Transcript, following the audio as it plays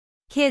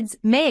Kids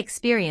may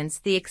experience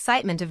the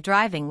excitement of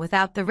driving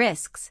without the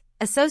risks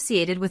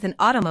associated with an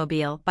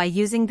automobile by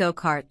using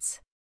go-karts.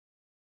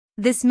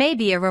 This may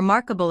be a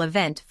remarkable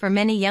event for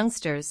many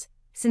youngsters,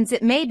 since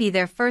it may be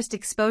their first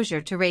exposure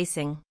to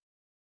racing.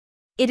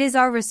 It is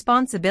our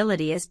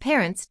responsibility as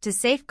parents to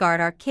safeguard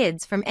our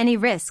kids from any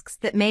risks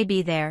that may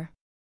be there.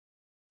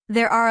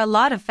 There are a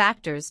lot of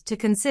factors to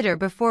consider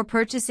before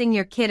purchasing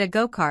your kid a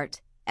go-kart,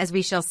 as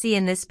we shall see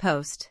in this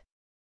post.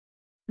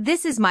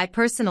 This is my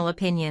personal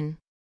opinion.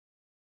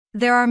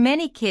 There are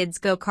many kids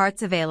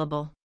go-karts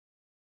available.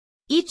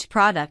 Each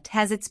product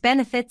has its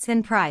benefits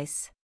and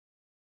price.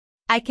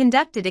 I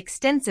conducted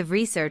extensive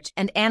research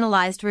and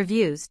analyzed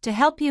reviews to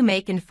help you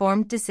make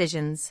informed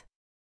decisions.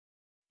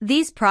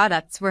 These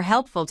products were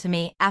helpful to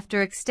me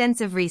after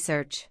extensive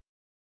research.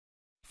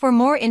 For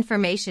more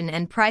information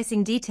and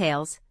pricing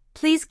details,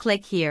 please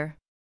click here.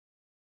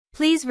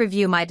 Please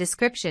review my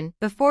description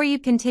before you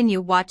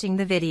continue watching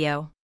the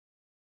video.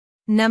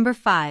 Number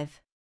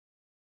 5.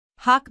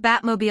 Hawk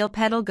Batmobile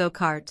Pedal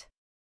Go-Kart.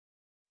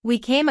 We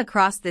came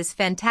across this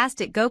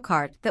fantastic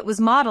go-kart that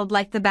was modeled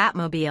like the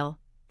Batmobile,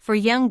 for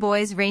young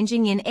boys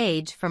ranging in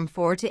age from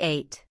 4 to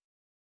 8.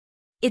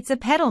 It's a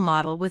pedal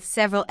model with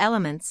several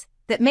elements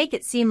that make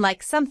it seem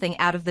like something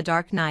out of the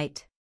Dark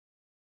Knight.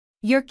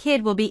 Your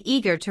kid will be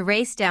eager to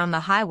race down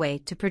the highway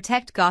to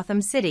protect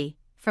Gotham City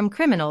from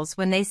criminals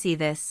when they see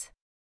this.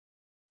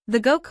 The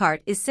go-kart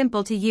is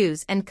simple to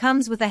use and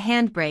comes with a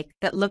handbrake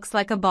that looks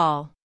like a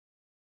ball.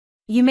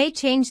 You may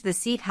change the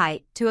seat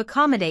height to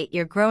accommodate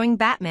your growing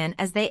Batman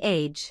as they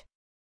age.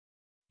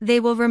 They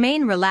will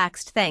remain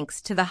relaxed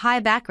thanks to the high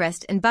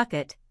backrest and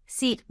bucket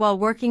seat while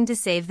working to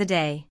save the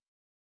day.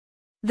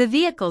 The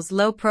vehicle's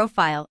low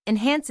profile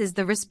enhances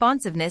the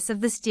responsiveness of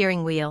the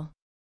steering wheel.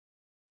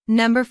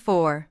 Number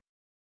 4.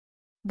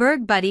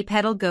 Berg Buddy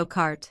Pedal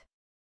Go-Kart.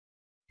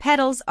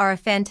 Pedals are a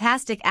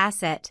fantastic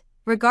asset,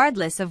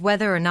 regardless of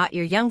whether or not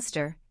your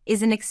youngster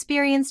is an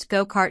experienced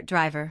go-kart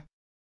driver.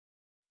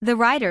 The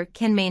rider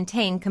can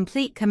maintain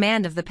complete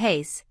command of the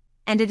pace,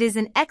 and it is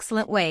an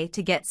excellent way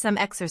to get some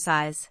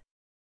exercise.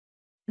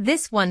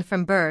 This one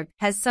from Berg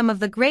has some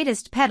of the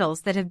greatest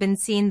pedals that have been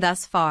seen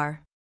thus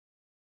far.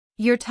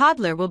 Your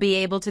toddler will be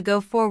able to go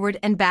forward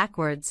and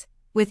backwards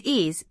with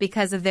ease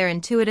because of their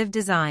intuitive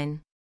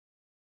design.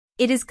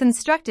 It is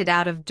constructed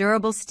out of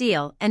durable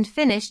steel and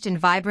finished in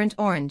vibrant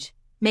orange,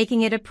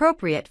 making it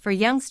appropriate for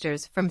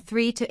youngsters from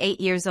 3 to 8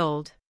 years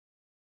old.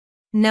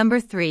 Number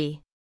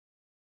 3.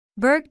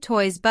 Berg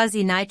Toys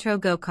Buzzy Nitro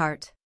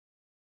Go-Kart.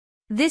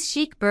 This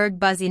chic Berg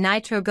Buzzy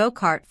Nitro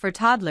Go-Kart for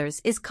toddlers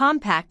is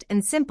compact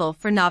and simple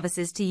for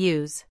novices to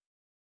use.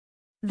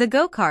 The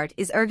go-kart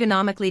is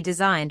ergonomically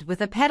designed with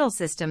a pedal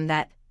system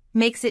that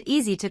makes it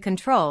easy to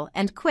control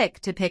and quick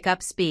to pick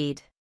up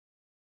speed.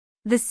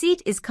 The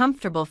seat is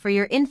comfortable for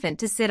your infant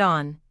to sit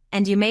on,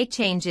 and you may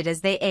change it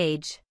as they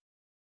age.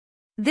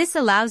 This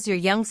allows your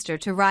youngster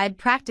to ride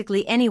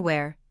practically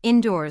anywhere,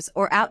 indoors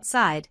or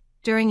outside,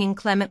 during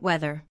inclement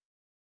weather.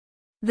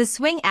 The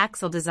swing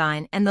axle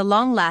design and the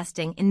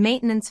long-lasting and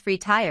maintenance-free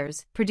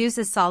tires produce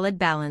a solid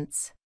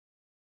balance.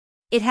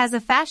 It has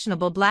a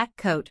fashionable black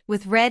coat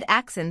with red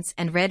accents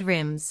and red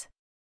rims.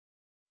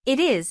 It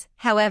is,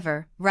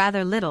 however,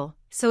 rather little,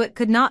 so it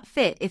could not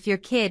fit if your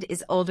kid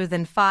is older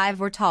than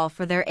 5 or tall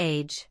for their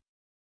age.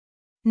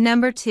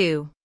 Number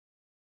 2.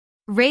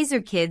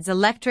 Razor Kids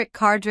Electric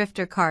Car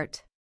Drifter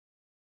Kart.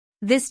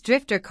 This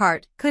drifter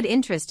kart could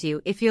interest you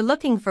if you're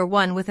looking for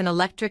one with an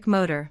electric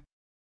motor.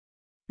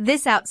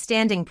 This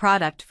outstanding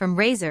product from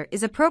Razor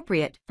is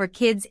appropriate for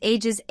kids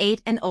ages 8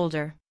 and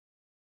older.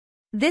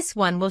 This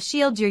one will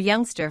shield your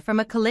youngster from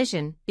a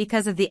collision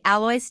because of the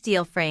alloy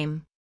steel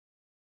frame.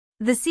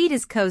 The seat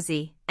is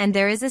cozy, and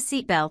there is a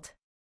seatbelt.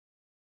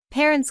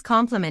 Parents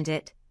compliment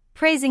it,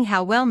 praising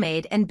how well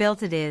made and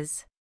built it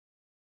is.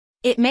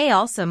 It may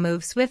also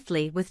move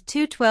swiftly with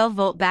two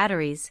 12-volt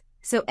batteries,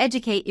 so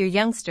educate your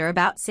youngster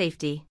about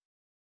safety.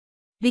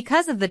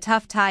 Because of the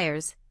tough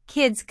tires,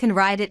 kids can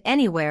ride it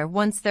anywhere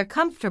once they're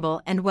comfortable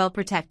and well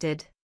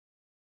protected.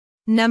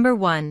 Number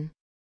 1.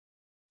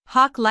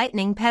 Hawk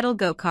Lightning Pedal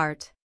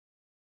Go-Kart.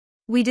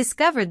 We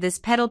discovered this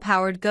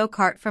pedal-powered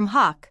go-kart from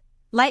Hawk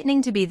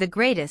Lightning to be the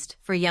greatest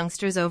for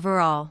youngsters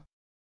overall.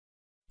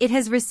 It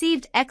has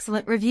received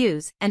excellent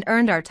reviews and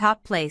earned our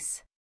top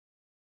place.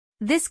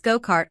 This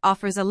go-kart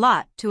offers a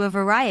lot to a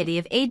variety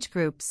of age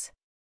groups.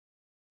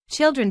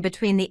 Children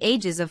between the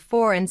ages of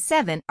 4 and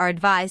 7 are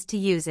advised to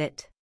use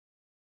it.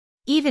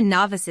 Even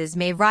novices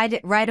may ride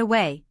it right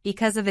away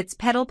because of its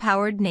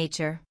pedal-powered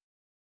nature.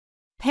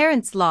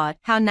 Parents laud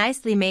how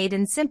nicely made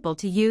and simple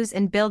to use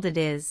and build it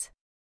is.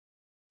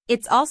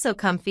 It's also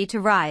comfy to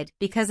ride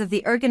because of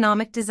the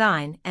ergonomic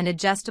design and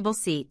adjustable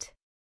seat.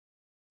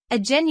 A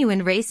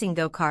genuine racing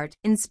go-kart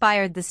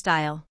inspired the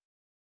style.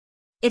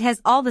 It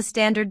has all the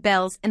standard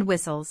bells and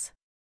whistles.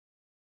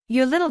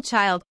 Your little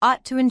child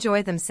ought to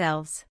enjoy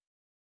themselves.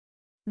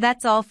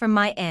 That's all from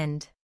my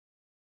end.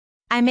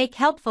 I make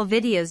helpful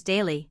videos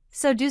daily,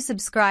 so do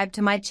subscribe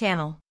to my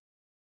channel.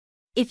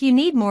 If you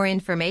need more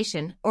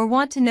information or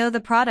want to know the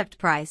product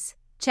price,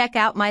 check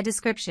out my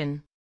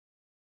description.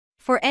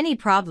 For any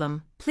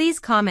problem, please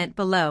comment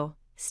below.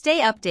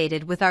 Stay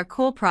updated with our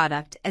cool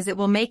product as it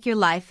will make your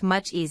life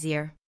much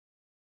easier.